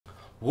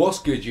What's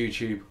good,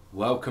 YouTube?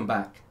 Welcome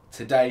back.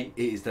 Today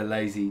it is the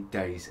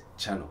LazyDaze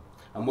Channel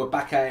and we're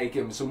back at it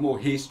again with some more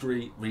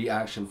history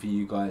reaction for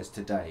you guys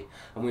today,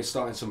 and we're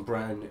starting some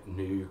brand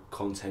new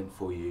content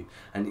for you,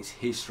 and it's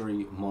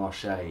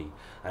HistoryMarche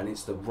and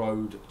it's the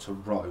road to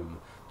Rome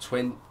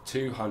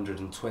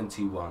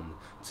 221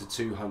 to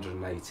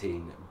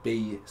 218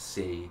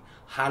 BC,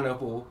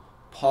 Hannibal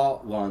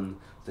Part 1,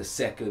 the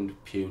Second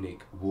Punic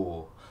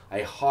War.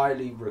 A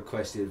highly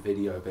requested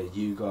video by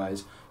you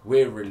guys.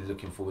 We're really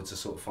looking forward to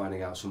sort of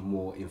finding out some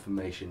more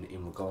information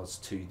in regards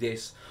to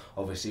this.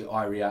 Obviously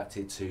I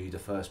reacted to the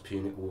first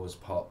Punic Wars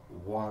Part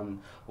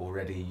 1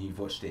 already. You've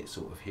watched it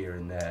sort of here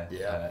and there.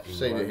 Yeah,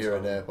 seen it here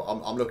and there, but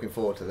I'm looking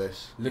forward to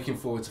this. Looking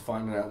forward to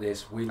finding out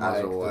this. We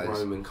like the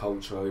Roman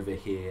culture over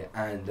here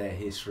and their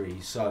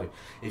history. So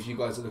if you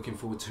guys are looking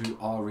forward to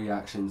our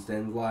reactions,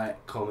 then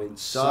like, comment,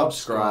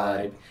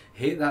 subscribe,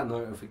 hit that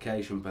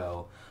notification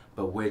bell.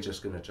 But we're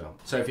just going to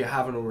jump. So if you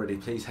haven't already,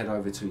 please head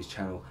over to his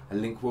channel. A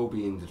link will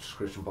be in the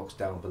description box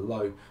down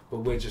below. But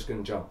we're just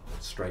going to jump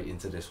straight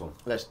into this one.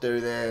 Let's do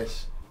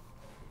this.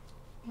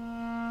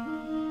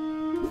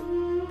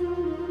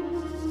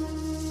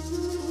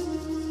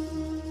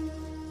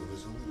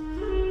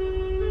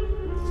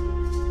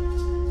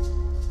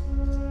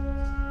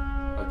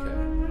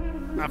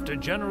 Okay. After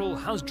General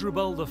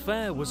Hasdrubal the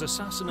Fair was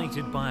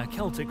assassinated by a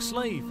Celtic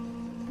slave,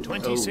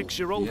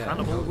 26-year-old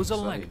Hannibal was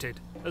elected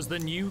as the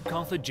new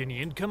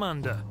Carthaginian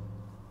commander.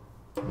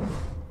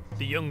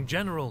 The young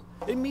general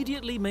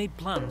immediately made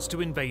plans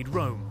to invade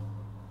Rome,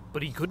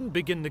 but he couldn't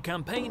begin the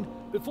campaign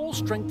before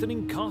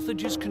strengthening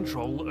Carthage's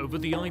control over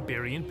the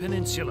Iberian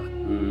Peninsula.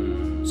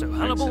 So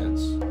Hannibal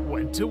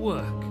went to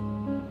work.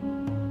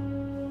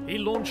 He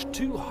launched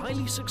two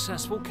highly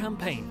successful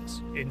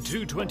campaigns in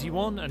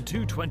 221 and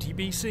 220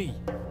 BC,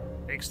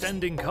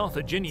 extending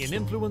Carthaginian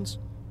influence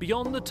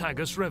beyond the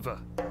Tagus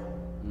River.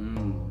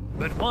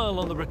 But while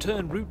on the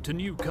return route to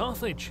New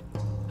Carthage,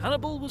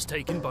 Hannibal was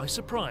taken by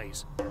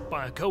surprise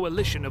by a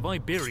coalition of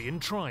Iberian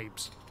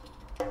tribes.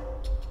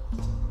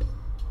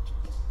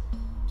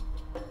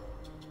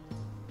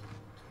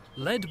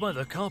 Led by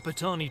the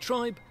Carpetani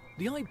tribe,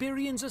 the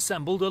Iberians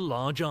assembled a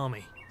large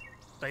army.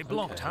 They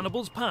blocked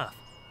Hannibal's path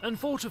and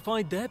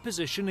fortified their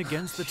position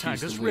against the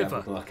Tagus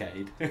River,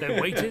 then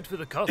waited for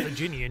the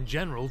Carthaginian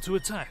general to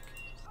attack.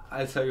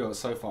 I tell you what,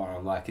 so far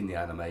I'm liking the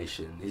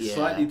animation. It's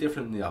slightly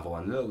different than the other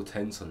one. The little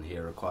tents on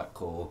here are quite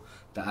cool.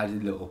 The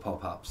added little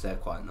pop-ups, they're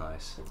quite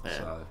nice.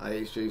 Yeah, so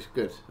it's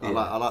good. Yeah.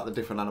 I like the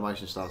different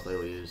animation styles they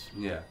all use.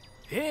 Yeah.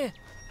 Here,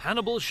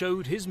 Hannibal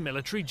showed his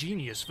military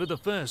genius for the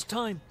first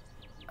time.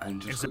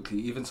 And just quickly,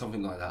 even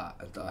something like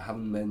that, I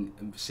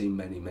haven't seen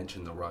many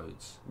mention the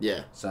roads.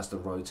 Yeah. So that's the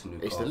road to New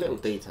Carthage. It's the little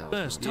details.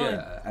 First time.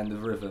 Yeah, and the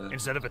river.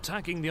 Instead of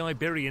attacking the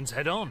Iberians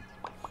head-on,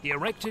 he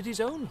erected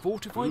his own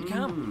fortified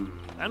camp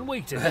and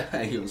waited.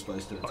 He was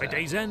supposed to attack. By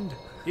day's end,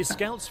 his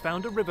scouts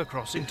found a river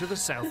crossing to the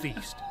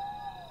southeast.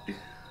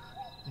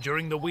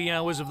 During the wee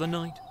hours of the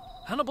night,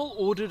 Hannibal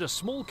ordered a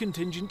small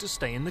contingent to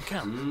stay in the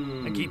camp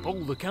and keep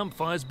all the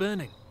campfires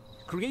burning,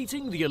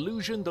 creating the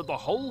illusion that the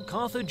whole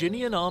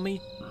Carthaginian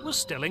army was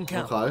still in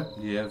camp. Okay.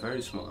 Yeah,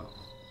 very smart.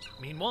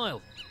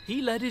 Meanwhile,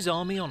 he led his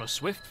army on a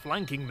swift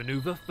flanking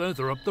maneuver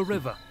further up the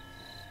river.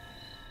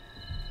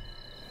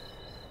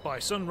 By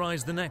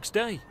sunrise the next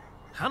day,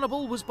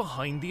 Hannibal was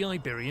behind the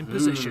Iberian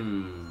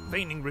position,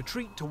 feigning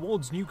retreat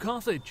towards New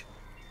Carthage.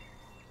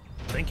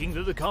 Thinking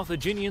that the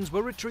Carthaginians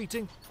were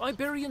retreating,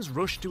 Iberians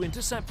rushed to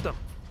intercept them.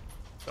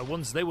 But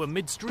once they were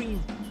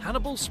midstream,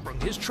 Hannibal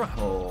sprung his trap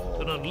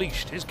and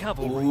unleashed his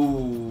cavalry.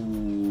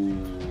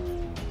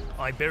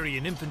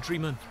 Iberian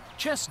infantrymen,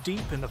 chest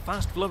deep in the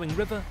fast-flowing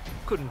river,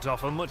 couldn't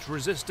offer much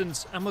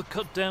resistance and were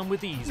cut down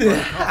with ease by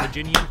the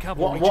Carthaginian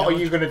cavalry. What are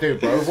you going to do,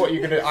 bro? What are you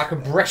going to... I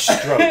can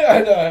breaststroke.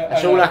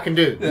 That's all I can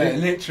do. Yeah,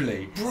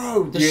 literally.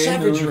 Bro, the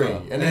savagery.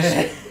 And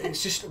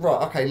it's just...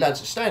 Right, okay,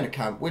 lads, stay in the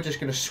camp. We're just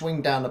going to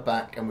swing down the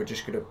back and we're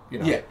just going to, you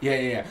know...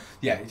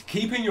 Yeah.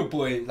 Keeping your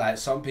boy, like,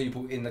 some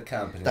people in the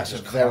camp. And that's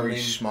just a very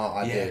smart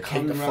idea. Yeah,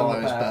 keep the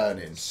fires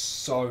burning.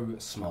 So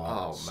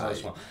smart. Oh, so mate.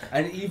 smart.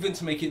 And even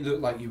to make it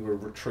look like you were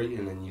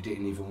retreating and you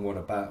didn't even want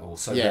to battle.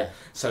 So that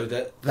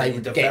they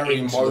would the get very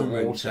into moment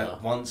the water.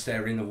 that once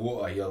they're in the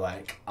water, you're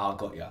like, I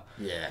got ya.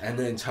 Yeah. And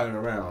then turn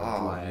around.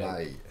 Oh, like,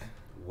 mate.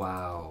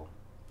 Wow.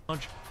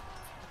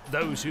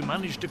 Those who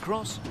managed to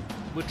cross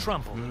were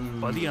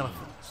trampled by the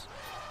elephants.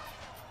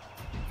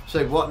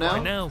 So what now?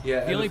 By now, the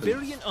elephants.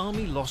 Iberian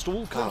army lost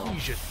all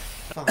cohesion.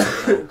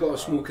 Got a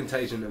small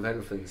contingent of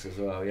elephants as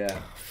well,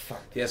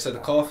 so the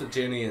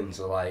Carthaginians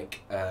are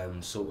like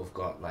sort of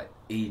got like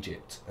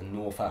Egypt and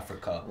North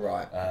Africa,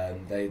 right?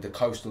 The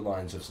coastal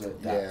lines of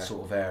that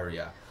sort of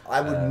area.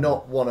 I would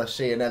not want to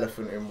see an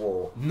elephant in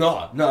war.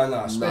 No,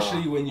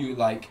 especially when you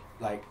like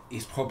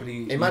it's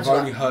probably you've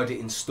only heard it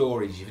in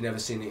stories, you've never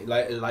seen it.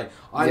 Like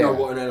I know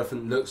what an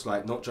elephant looks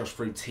like, not just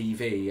through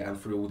TV and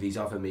through all these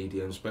other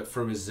mediums, but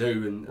through a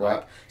zoo and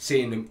like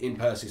seeing them in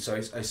person. So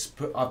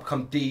I've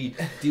become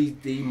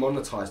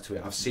demonetized to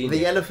it. I've seen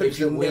the elephants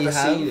that we have.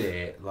 Seen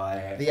it,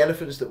 like the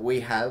elephants that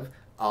we have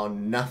are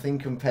nothing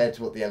compared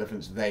to what the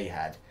elephants they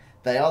had.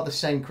 they are the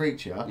same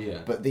creature,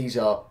 Yeah. but these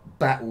are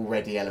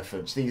battle-ready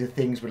elephants. These are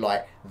things with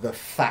like the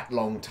fat,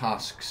 long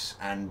tusks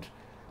and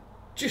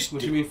just.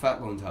 What do you mean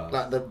fat long tusks?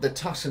 Like the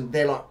tusks, and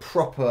they're like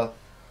proper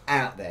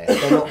out there.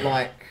 They're not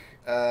like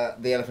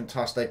the elephant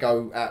tusks. They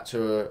go out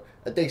to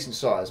a decent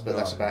size, but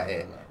that's about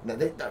it. No,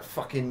 they're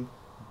fucking.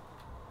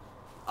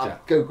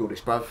 I've googled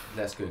this, bruv.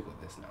 Let's Google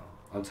this now.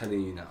 I'm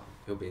telling you now.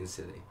 You're being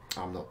silly.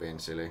 I'm not being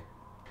silly.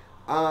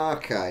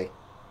 Okay.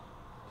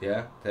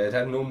 Yeah, they'd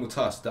had normal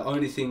tusks. The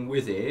only thing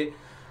with it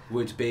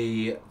would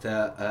be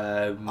that.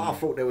 I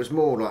thought there was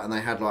more, like, and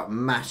they had like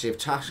massive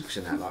tusks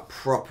and that, like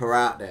proper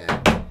out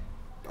there.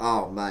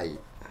 Oh, mate.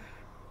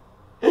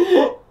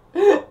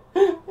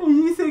 Are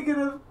you thinking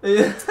of?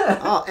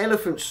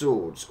 Elephant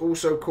swords,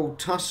 also called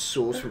tusk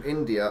swords from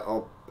India,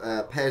 are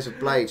pairs of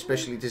blades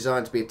specially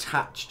designed to be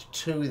attached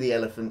to the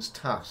elephant's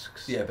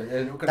tusks. Yeah, but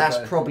they're not gonna that's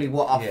go... probably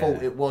what I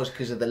thought it was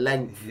because of the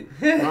length.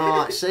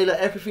 Right, see, look,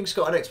 everything's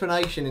got an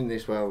explanation in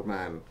this world,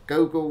 man.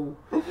 Google.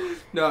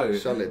 No,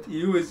 solid.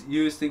 You was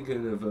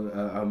thinking of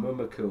a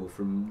mummikill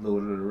from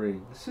Lord of the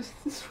Rings.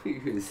 That's what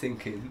you was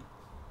thinking.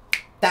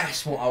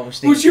 That's what I was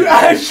thinking. Would you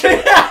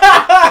actually?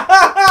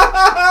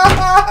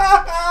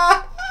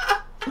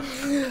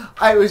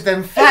 It was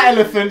them fat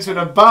elephants with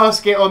a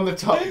basket on the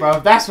top, bro.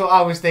 That's what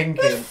I was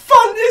thinking. That's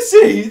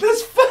fantasy.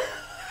 That's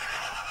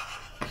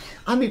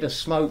I need a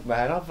smoke,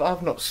 man.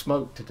 I've not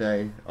smoked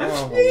today.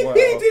 Oh, wow.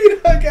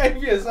 Dude, I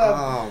gave you some.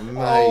 Oh, mate.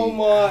 Oh,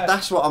 my.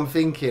 That's what I'm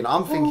thinking.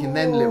 I'm thinking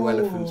them little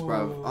elephants,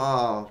 bro.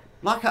 Oh,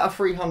 like at a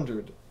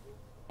 300.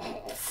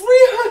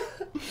 300?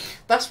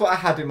 That's what I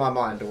had in my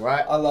mind,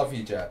 alright? I love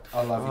you, Jack.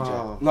 I love you,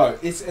 Jack. No,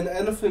 it's an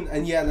elephant,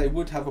 and yeah, they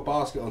would have a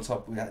basket on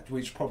top,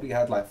 which probably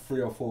had like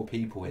 3 or 4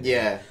 people in it.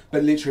 Yeah.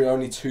 But literally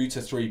only 2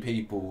 to 3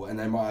 people, and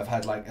they might have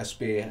had like a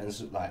spear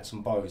and like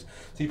some bows.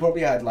 So you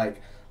probably had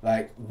like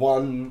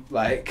one,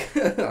 like,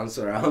 I'm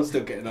sorry, I'm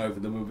still getting over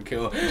the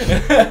mummikill.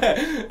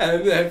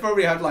 And they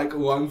probably had like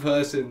one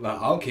person,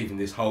 like, I'm keeping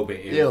this whole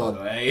bit in, by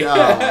the way. Oh,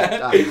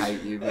 I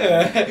hate you,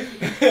 man.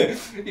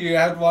 You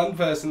had one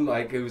person,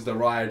 like, who was the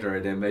rider,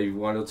 and then maybe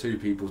 1 or 2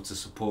 people to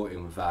support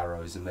him with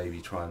arrows and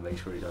maybe try and make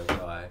sure he don't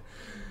die.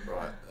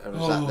 Right. And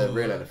was that the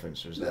real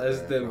elephants? Was that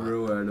That's the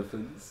real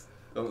elephants.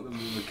 Not the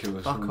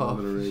mummikill. Fuck off.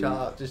 Shut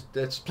up.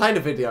 Just play the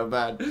video,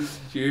 man.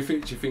 Do you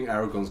think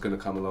Aragorn's going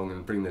to come along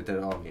and bring the dead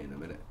army in a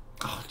minute?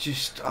 Oh,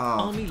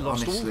 army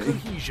lost honestly. all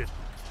cohesion,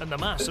 and the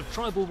mass of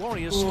tribal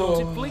warriors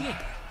started fleeing.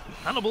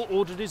 Hannibal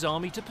ordered his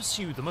army to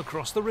pursue them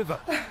across the river,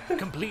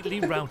 completely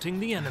routing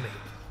the enemy.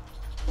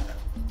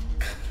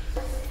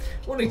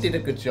 Well, he did a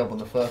good job on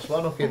the first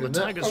one. I'll give On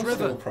the him that. Tagus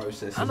River,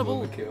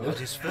 Hannibal had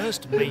his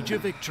first major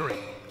victory.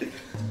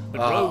 But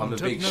Rome I'm a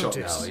took big shot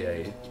notice. now,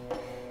 yeah.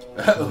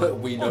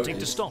 Wanting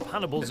to stop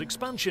Hannibal's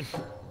expansion,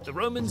 the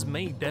Romans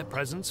made their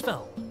presence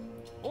felt.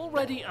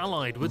 Already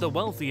allied with the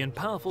wealthy and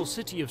powerful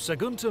city of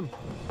Saguntum,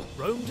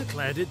 Rome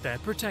declared it their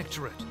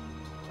protectorate.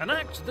 An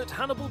act that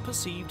Hannibal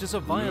perceived as a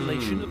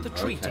violation of the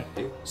treaty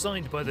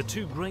signed by the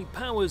 2 great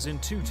powers in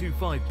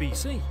 225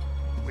 BC,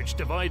 which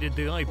divided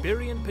the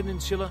Iberian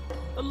Peninsula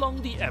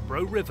along the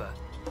Ebro River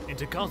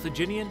into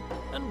Carthaginian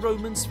and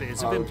Roman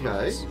spheres of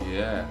influence.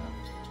 Yeah.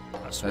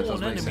 A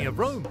sworn enemy of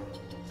Rome,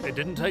 it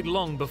didn't take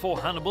long before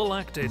Hannibal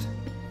acted.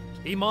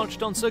 He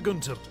marched on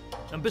Saguntum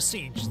and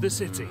besieged the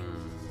city.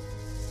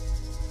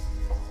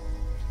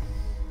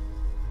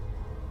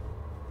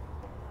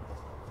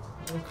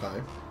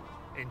 Okay.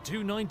 In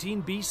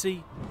 219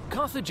 BC,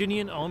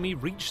 Carthaginian army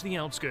reached the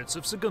outskirts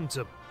of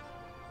Saguntum.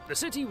 The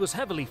city was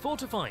heavily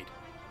fortified,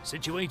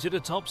 situated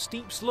atop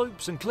steep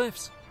slopes and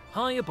cliffs,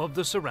 high above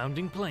the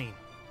surrounding plain.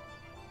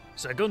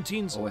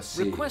 Saguntines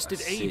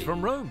requested aid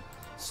from Rome.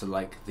 So,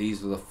 like,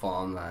 these are the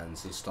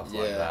farmlands and stuff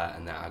like that,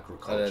 and their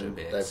agriculture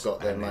bits. They've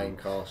got their main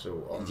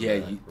castle on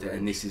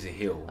and this is a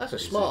hill. That's a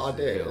smart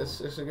idea.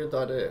 It's a good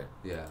idea.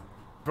 Yeah.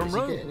 From Is he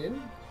Rome, getting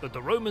in? but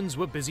the Romans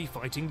were busy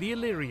fighting the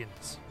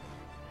Illyrians.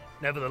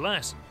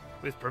 Nevertheless,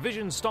 with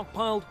provisions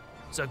stockpiled,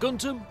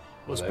 Saguntum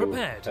was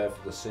prepared. For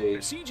the siege.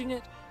 Besieging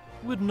it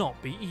would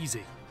not be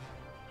easy.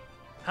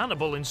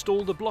 Hannibal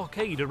installed a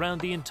blockade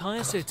around the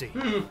entire city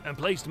and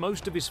placed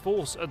most of his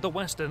force at the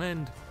western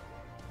end.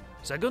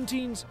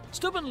 Saguntines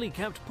stubbornly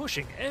kept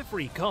pushing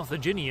every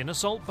Carthaginian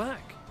assault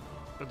back,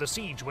 but the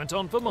siege went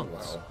on for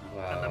months,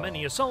 and the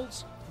many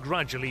assaults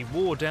gradually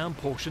wore down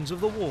portions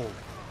of the wall.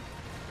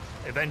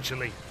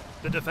 Eventually,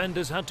 the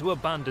defenders had to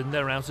abandon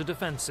their outer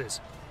defences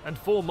and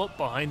form up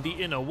behind the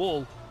inner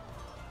wall.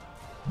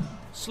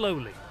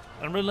 Slowly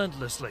and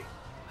relentlessly,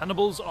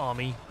 Hannibal's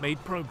army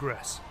made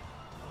progress.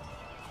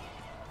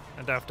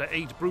 And after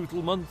 8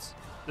 brutal months,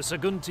 the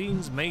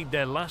Saguntines made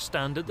their last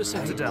stand at the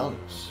citadel.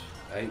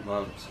 8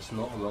 months. It's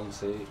not a long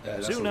siege.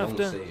 Soon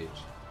after,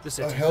 the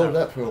city I held fell.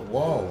 that for a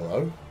while,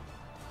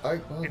 though.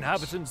 8 months.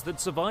 Inhabitants that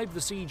survived the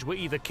siege were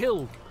either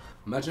killed.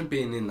 Imagine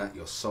being in that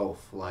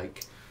yourself,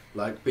 like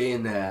like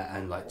being there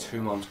and like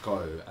 2 months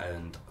go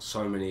and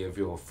so many of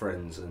your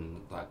friends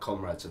and like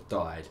comrades have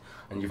died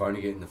and you've only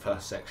getting the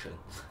first section.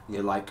 And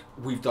you're like,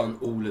 we've done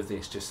all of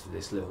this just for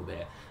this little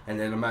bit. And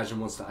then imagine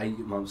once the 8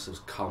 months has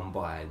come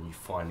by and you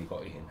finally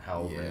got in,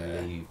 how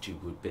relieved you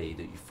would be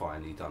that you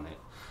finally done it.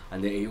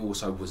 And that it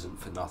also wasn't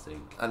for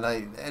nothing. And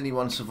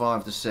anyone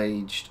survived the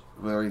siege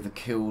were either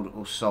killed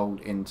or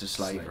sold into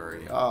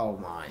slavery. Oh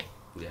my.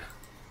 Yeah.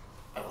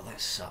 Oh, that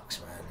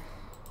sucks, man.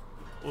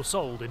 Or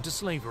sold into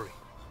slavery.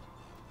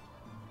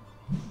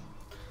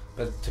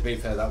 But to be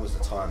fair, that was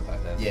the time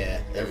back then.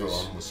 Yeah,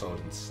 everyone was sold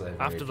into slavery.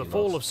 After the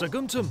fall of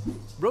Saguntum,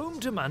 Rome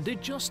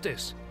demanded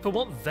justice for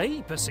what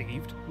they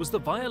perceived was the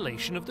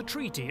violation of the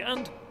treaty,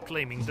 and,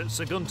 claiming that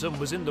Saguntum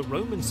was in the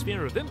Roman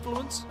sphere of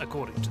influence,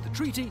 according to the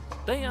treaty,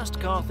 they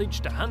asked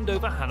Carthage to hand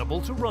over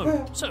Hannibal to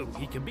Rome so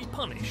he can be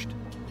punished.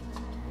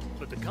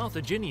 But the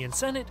Carthaginian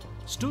Senate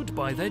stood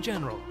by their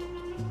general,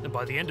 and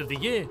by the end of the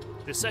year,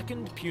 the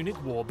Second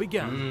Punic War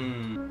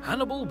began.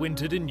 Hannibal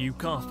wintered in New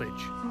Carthage.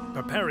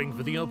 Preparing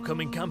for the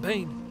upcoming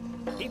campaign,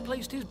 he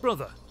placed his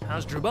brother,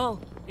 Hasdrubal,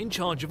 in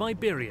charge of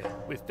Iberia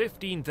with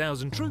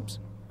 15,000 troops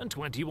and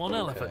 21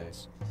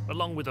 elephants,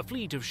 along with a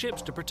fleet of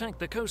ships to protect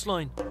the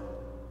coastline.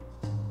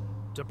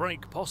 To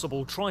break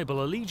possible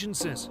tribal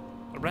allegiances,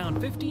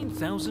 around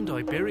 15,000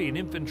 Iberian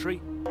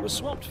infantry was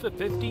swapped for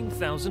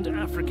 15,000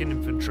 African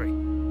infantry,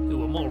 who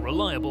were more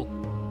reliable,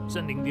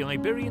 sending the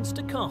Iberians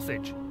to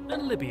Carthage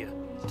and Libya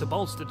to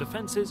bolster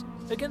defences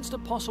against a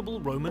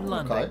possible Roman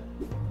landing.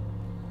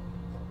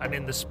 And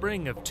in the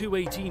spring of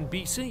 218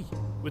 BC,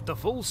 with the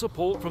full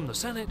support from the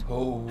Senate,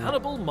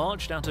 Hannibal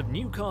marched out of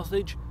New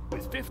Carthage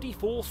with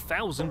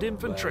 54,000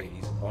 infantry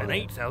and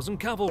 8,000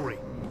 cavalry,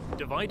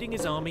 dividing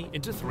his army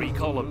into 3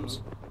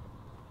 columns.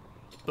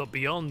 But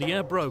beyond the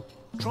Ebro,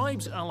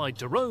 tribes allied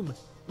to Rome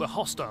were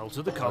hostile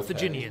to the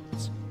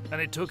Carthaginians,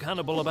 and it took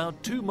Hannibal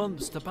about 2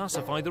 months to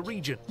pacify the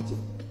region.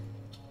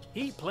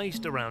 He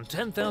placed around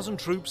 10,000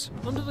 troops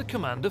under the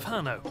command of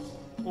Hanno,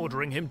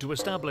 ordering him to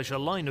establish a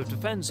line of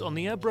defence on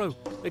the Ebro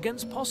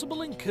against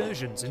possible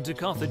incursions into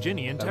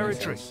Carthaginian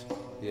territory.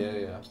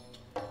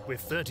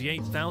 With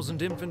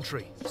 38,000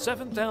 infantry,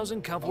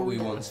 7,000 cavalry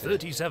and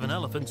 37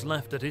 elephants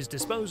left at his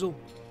disposal,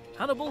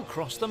 Hannibal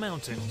crossed the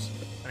mountains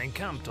and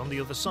encamped on the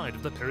other side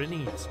of the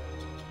Pyrenees.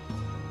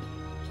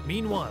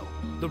 Meanwhile,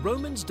 the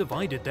Romans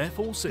divided their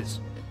forces.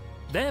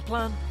 Their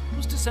plan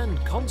was to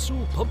send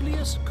Consul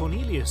Publius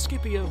Cornelius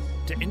Scipio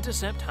to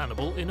intercept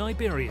Hannibal in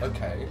Iberia.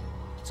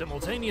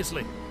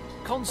 Simultaneously,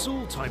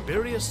 Consul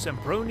Tiberius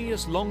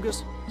Sempronius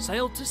Longus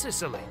sailed to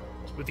Sicily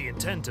with the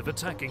intent of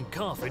attacking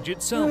Carthage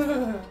itself,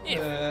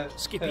 if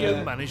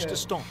Scipio managed to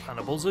stop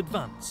Hannibal's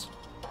advance.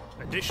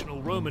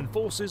 Additional Roman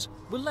forces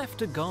were left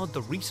to guard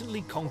the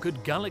recently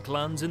conquered Gallic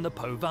lands in the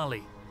Po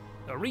Valley,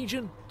 a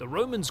region the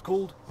Romans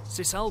called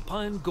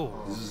Cisalpine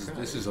Gaul.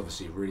 This is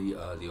obviously really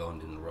early on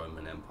in the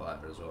Roman Empire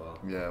as well.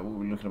 Yeah,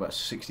 we're looking at about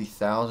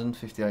 60,000,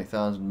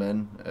 58,000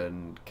 men,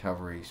 and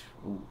cavalry's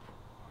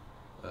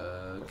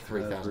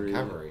 3,000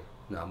 cavalry.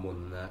 No, more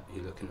than that.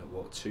 You're looking at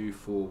what, 2,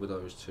 4 with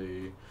those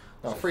two.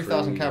 Oh,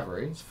 3,000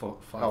 cavalry. It's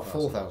 5,000. Oh,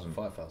 4,000.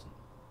 5,000.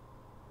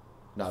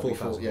 No,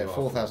 4,000. Yeah,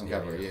 4,000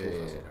 cavalry.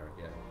 Yeah.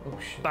 Oh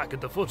shit. Back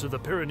at the foot of the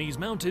Pyrenees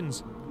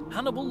Mountains,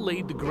 Hannibal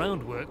laid the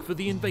groundwork for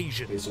the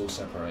invasion. It's all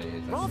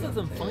separated. Rather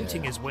than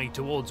fighting his way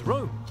towards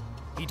Rome,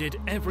 he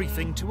did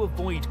everything to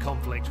avoid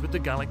conflict with the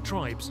Gallic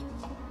tribes,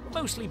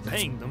 mostly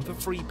paying them for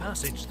free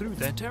passage through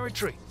their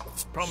territory,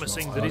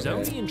 promising that his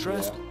only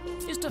interest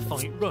is to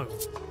fight Rome.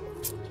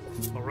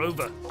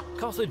 Moreover,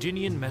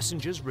 Carthaginian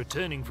messengers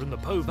returning from the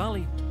Po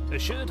Valley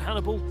assured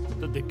Hannibal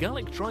that the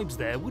Gallic tribes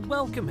there would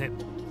welcome him,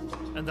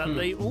 and that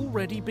they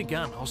already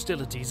began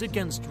hostilities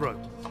against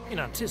Rome in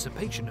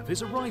anticipation of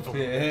his arrival.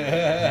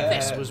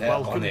 This was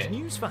welcomed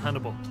news for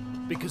Hannibal,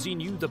 because he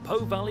knew the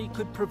Po Valley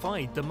could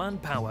provide the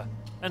manpower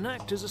and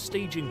act as a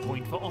staging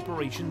point for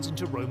operations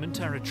into Roman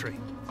territory.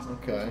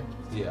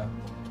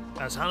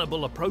 As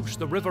Hannibal approached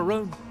the River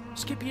Rhone,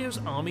 Scipio's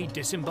army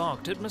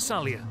disembarked at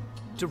Massalia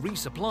to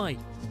resupply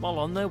while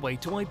on their way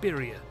to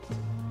Iberia.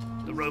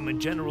 The Roman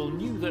general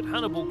knew that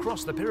Hannibal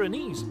crossed the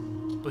Pyrenees,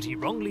 but he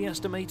wrongly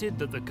estimated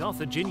that the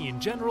Carthaginian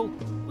general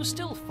was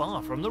still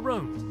far from the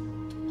Rhone.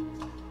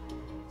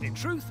 In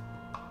truth,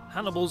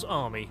 Hannibal's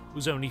army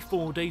was only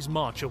 4 days'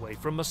 march away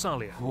from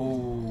Massalia.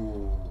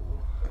 Oh,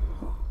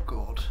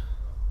 God.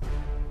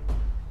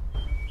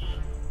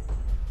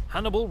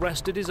 Hannibal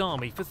rested his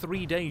army for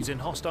 3 days in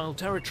hostile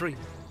territory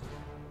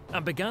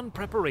and began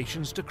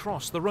preparations to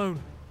cross the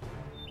Rhone.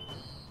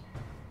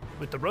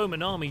 With the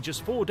Roman army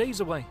just 4 days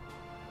away,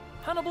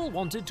 Hannibal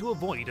wanted to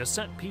avoid a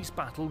set-piece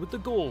battle with the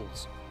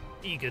Gauls,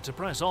 eager to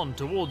press on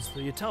towards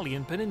the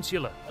Italian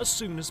peninsula as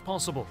soon as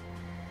possible.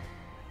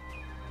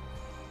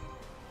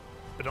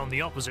 But on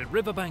the opposite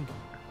riverbank,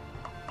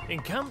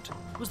 encamped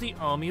was the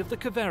army of the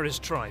Caveris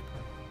tribe,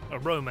 a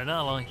Roman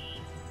ally.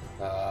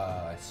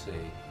 I see.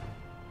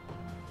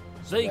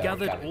 They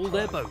gathered all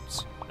their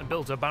boats and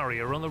built a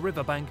barrier on the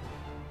riverbank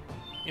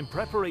in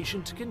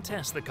preparation to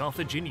contest the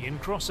Carthaginian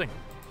crossing.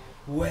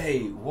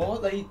 Wait,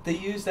 what? They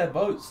use their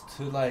boats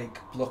to like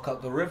block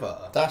up the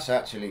river? That's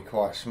actually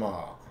quite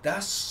smart.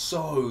 That's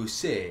so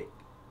sick.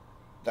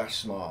 That's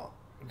smart.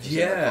 Yeah.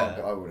 You can't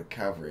get over the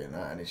cavalry and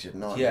that, and it's your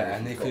night. Yeah,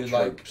 and if you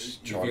got troops,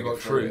 you're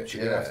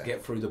gonna have to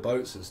get through the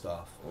boats and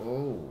stuff.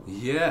 Oh.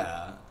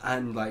 Yeah,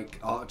 and like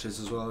archers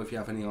as well. If you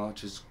have any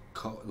archers,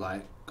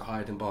 like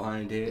hiding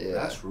behind it, Yeah.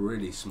 that's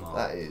really smart.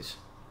 That is.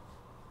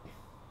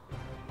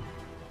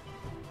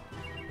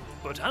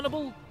 But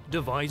Hannibal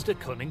devised a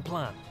cunning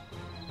plan.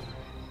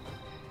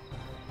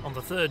 On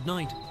the third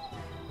night,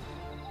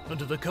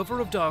 under the cover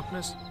of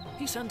darkness,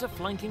 he sent a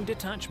flanking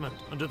detachment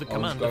under the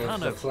command of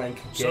Hanno,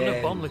 son of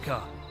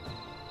Bomlicar,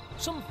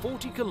 some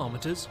 40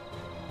 kilometers,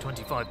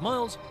 25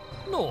 miles,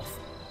 north.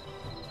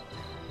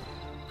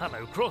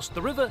 Hanno crossed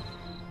the river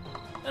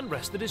and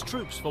rested his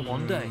troops for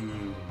one day.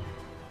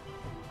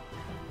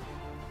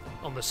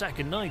 On the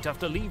second night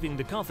after leaving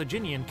the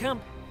Carthaginian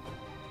camp,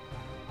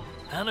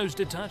 Hanno's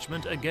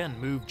detachment again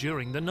moved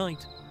during the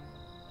night.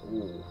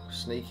 Ooh,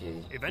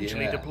 sneaky.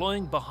 Eventually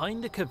deploying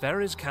behind the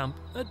Caveres camp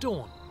at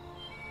dawn.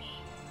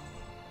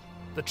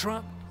 The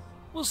trap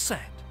was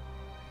set.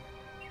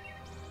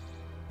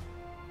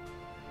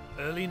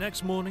 Early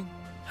next morning,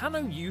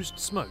 Hanno used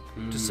smoke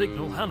to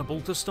signal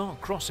Hannibal to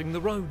start crossing the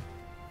road.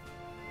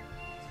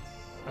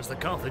 As the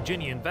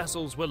Carthaginian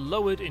vessels were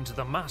lowered into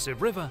the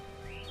massive river,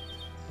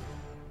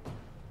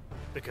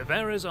 the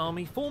Caveres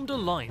army formed a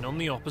line on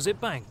the opposite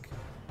bank.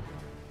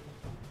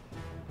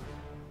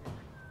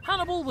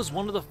 Hannibal was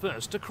one of the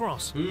first to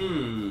cross.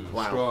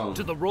 Wow. Strong.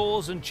 To the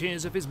roars and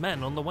cheers of his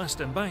men on the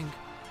western bank.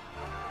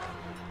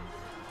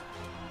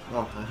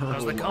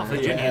 As the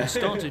Carthaginians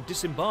started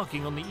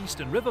disembarking on the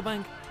eastern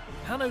riverbank,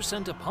 Hanno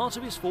sent a part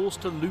of his force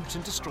to loot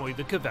and destroy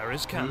the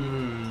Caveres camp,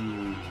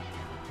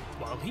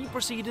 while he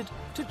proceeded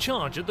to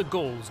charge at the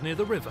Gauls near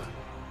the river.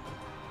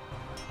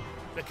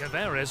 The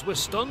Caveres were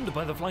stunned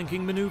by the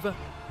flanking maneuver,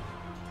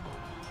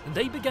 and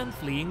they began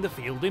fleeing the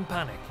field in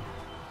panic,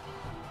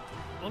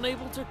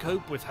 unable to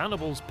cope with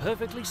Hannibal's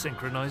perfectly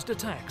synchronized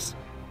attacks.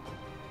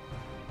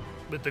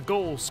 With the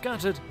Gauls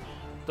scattered,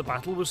 the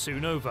battle was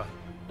soon over,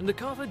 and the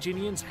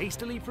Carthaginians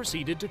hastily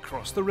proceeded to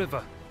cross the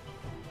river.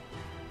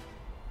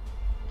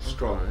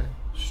 Strong,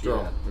 eh?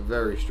 Strong. Yeah.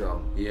 Very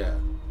strong. Yeah.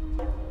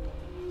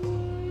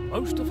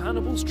 Most of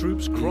Hannibal's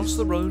troops crossed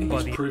the Rhone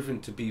by He's proven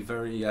to be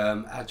very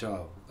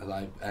agile,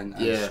 like and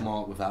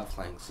smart without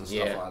flanks and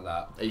stuff like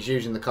that. He's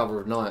using the cover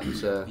of night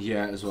to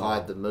as well.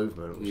 hide the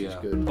movement, which is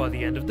good. by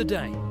the end of the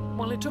day,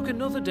 while it took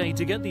another day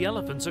to get the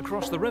elephants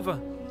across the river.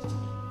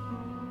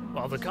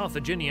 While the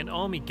Carthaginian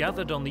army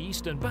gathered on the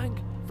eastern bank,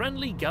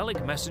 friendly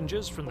Gallic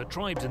messengers from the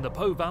tribes in the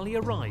Po Valley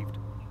arrived,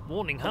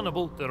 warning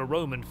Hannibal that a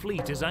Roman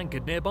fleet is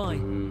anchored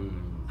nearby.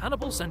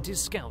 Hannibal sent his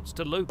scouts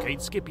to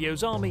locate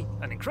Scipio's army,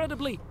 and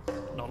incredibly,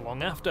 not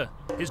long after,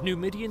 his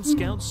Numidian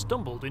scouts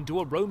stumbled into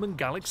a Roman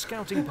Gallic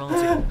scouting party.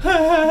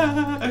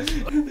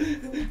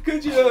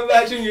 Could you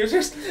imagine you're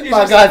just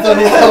My guy's on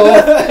his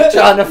own,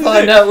 trying to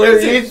find out where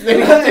he is.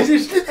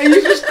 and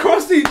you just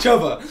crossed each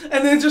other,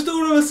 and then just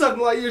all of a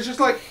sudden, like you're just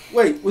like,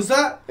 wait, was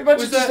that?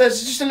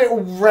 There's just a little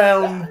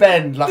round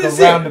bend, like a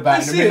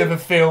roundabout in the middle of a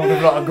field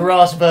with like a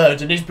grass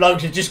verge, and these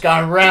blokes are just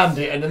going round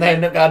it, and then they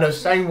end up going the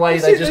same way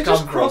they just come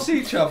from. Cross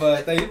each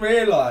other. They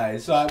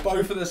realise, like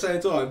both at the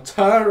same time,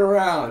 turn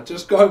around,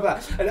 just go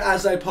back, and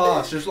as they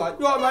pass, just like,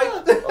 right,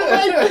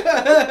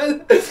 mate.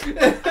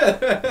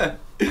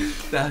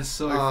 That's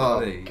so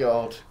funny. Oh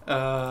God.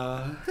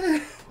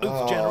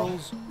 Both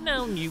generals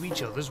now knew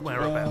each other's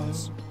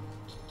whereabouts.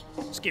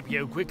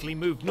 Scipio quickly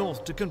moved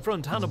north to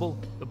confront Hannibal,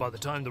 but by the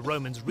time the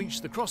Romans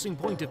reached the crossing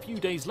point a few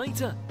days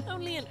later,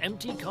 only an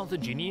empty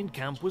Carthaginian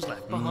camp was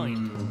left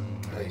behind.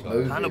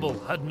 Hannibal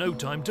had no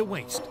time to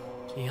waste.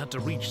 He had to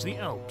reach the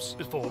Alps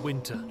before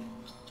winter.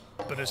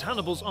 But as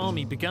Hannibal's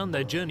army began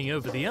their journey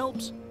over the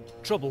Alps,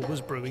 trouble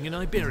was brewing in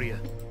Iberia.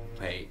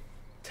 Wait,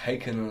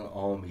 taking an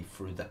army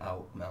through the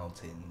Alp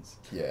mountains.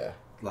 Yeah.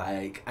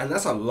 Like, and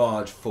that's a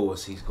large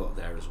force he's got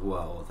there as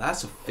well.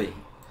 That's a feat.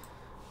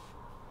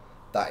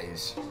 That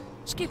is.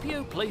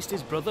 Scipio placed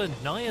his brother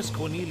Gnaeus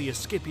Cornelius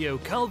Scipio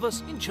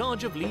Calvus in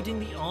charge of leading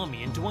the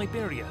army into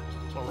Iberia,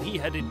 while he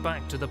headed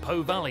back to the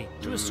Po Valley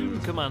to assume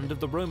command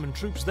of the Roman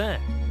troops there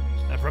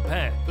and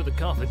prepare for the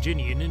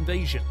Carthaginian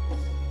invasion.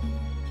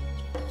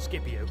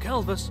 Scipio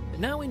Calvus,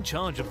 now in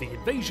charge of the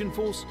invasion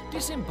force,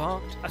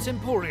 disembarked at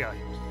Emporiae.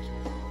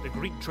 The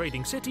Greek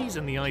trading cities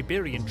and the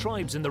Iberian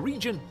tribes in the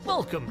region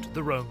welcomed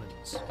the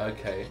Romans.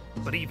 Okay.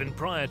 But even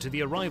prior to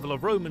the arrival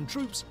of Roman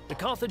troops, the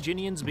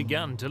Carthaginians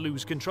began to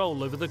lose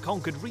control over the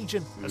conquered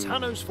region, as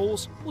Hanno's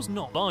force was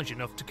not large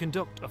enough to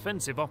conduct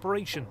offensive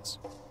operations.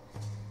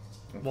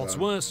 What's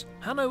worse,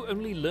 Hanno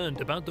only learned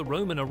about the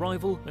Roman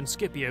arrival when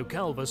Scipio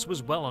Calvus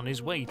was well on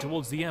his way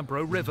towards the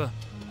Ebro River.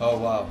 Oh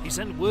wow. He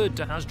sent word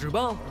to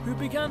Hasdrubal, who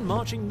began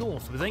marching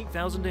north with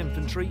 8,000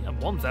 infantry and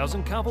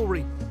 1,000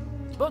 cavalry.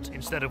 But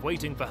instead of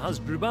waiting for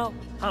Hasdrubal,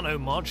 Hanno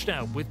marched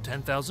out with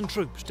 10,000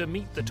 troops to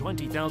meet the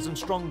 20,000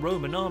 strong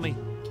Roman army.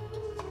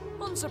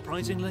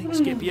 Unsurprisingly,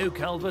 Scipio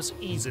Calvus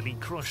easily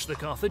crushed the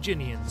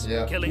Carthaginians,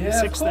 killing of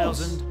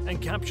 6,000 and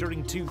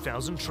capturing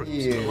 2,000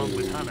 troops, along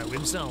with Hanno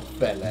himself.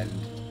 Bellend.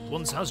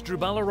 Once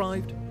Hasdrubal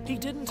arrived, he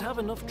didn't have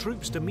enough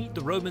troops to meet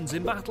the Romans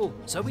in battle,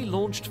 so he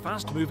launched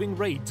fast-moving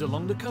raids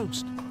along the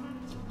coast.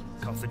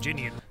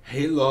 Carthaginian.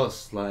 He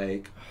lost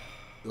like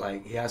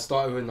he had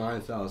started with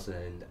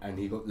 9,000 and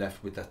he got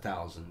left with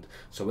 1,000.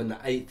 So when the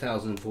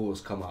 8,000 force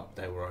come up,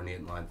 they were only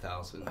at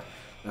 9,000.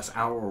 That's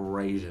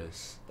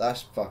outrageous.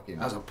 That's fucking.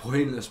 That's a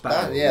pointless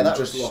battle. That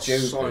was just lost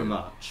stupid. so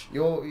much.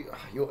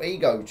 Your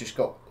ego just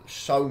got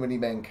so many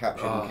men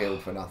captured and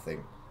killed for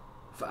nothing.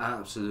 For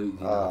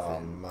absolutely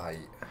nothing. Oh, mate.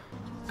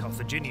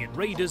 Carthaginian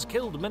raiders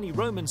killed many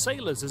Roman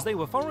sailors as they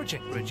were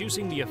foraging,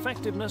 reducing the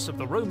effectiveness of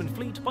the Roman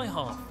fleet by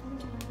half.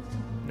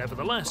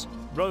 Nevertheless,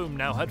 Rome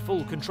now had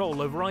full control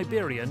over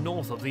Iberia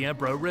north of the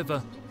Ebro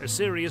River, a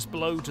serious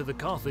blow to the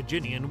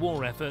Carthaginian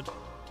war effort.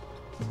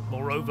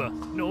 Moreover,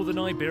 northern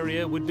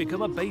Iberia would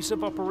become a base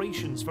of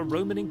operations for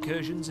Roman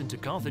incursions into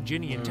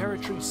Carthaginian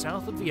territory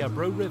south of the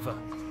Ebro River.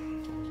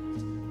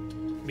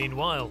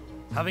 Meanwhile,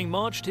 having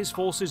marched his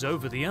forces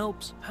over the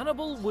Alps,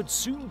 Hannibal would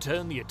soon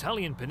turn the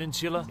Italian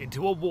peninsula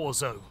into a war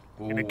zone,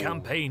 in a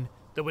campaign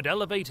that would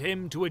elevate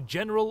him to a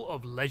general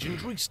of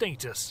legendary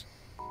status.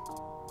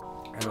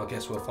 And I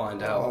guess we'll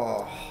find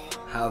out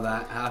how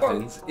that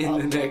happens in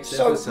the next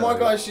episode. So my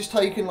guy's just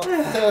taken like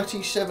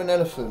 37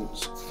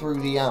 elephants through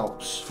the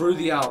Alps. Through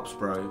the Alps,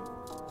 bro.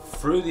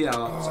 Through the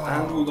Alps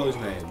and all those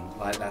men.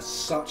 Like, that's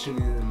such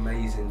an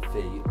amazing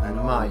feat. And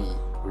I'm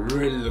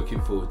really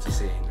looking forward to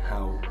seeing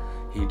how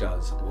he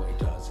does what he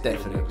does.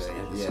 Definitely.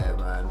 Yeah,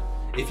 man.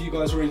 If you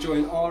guys are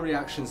enjoying our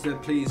reactions, then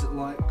please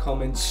like,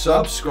 comment,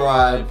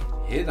 subscribe,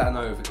 hit that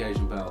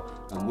notification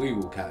bell, and we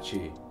will catch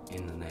you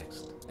in the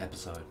next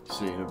episode.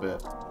 See you in a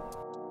bit.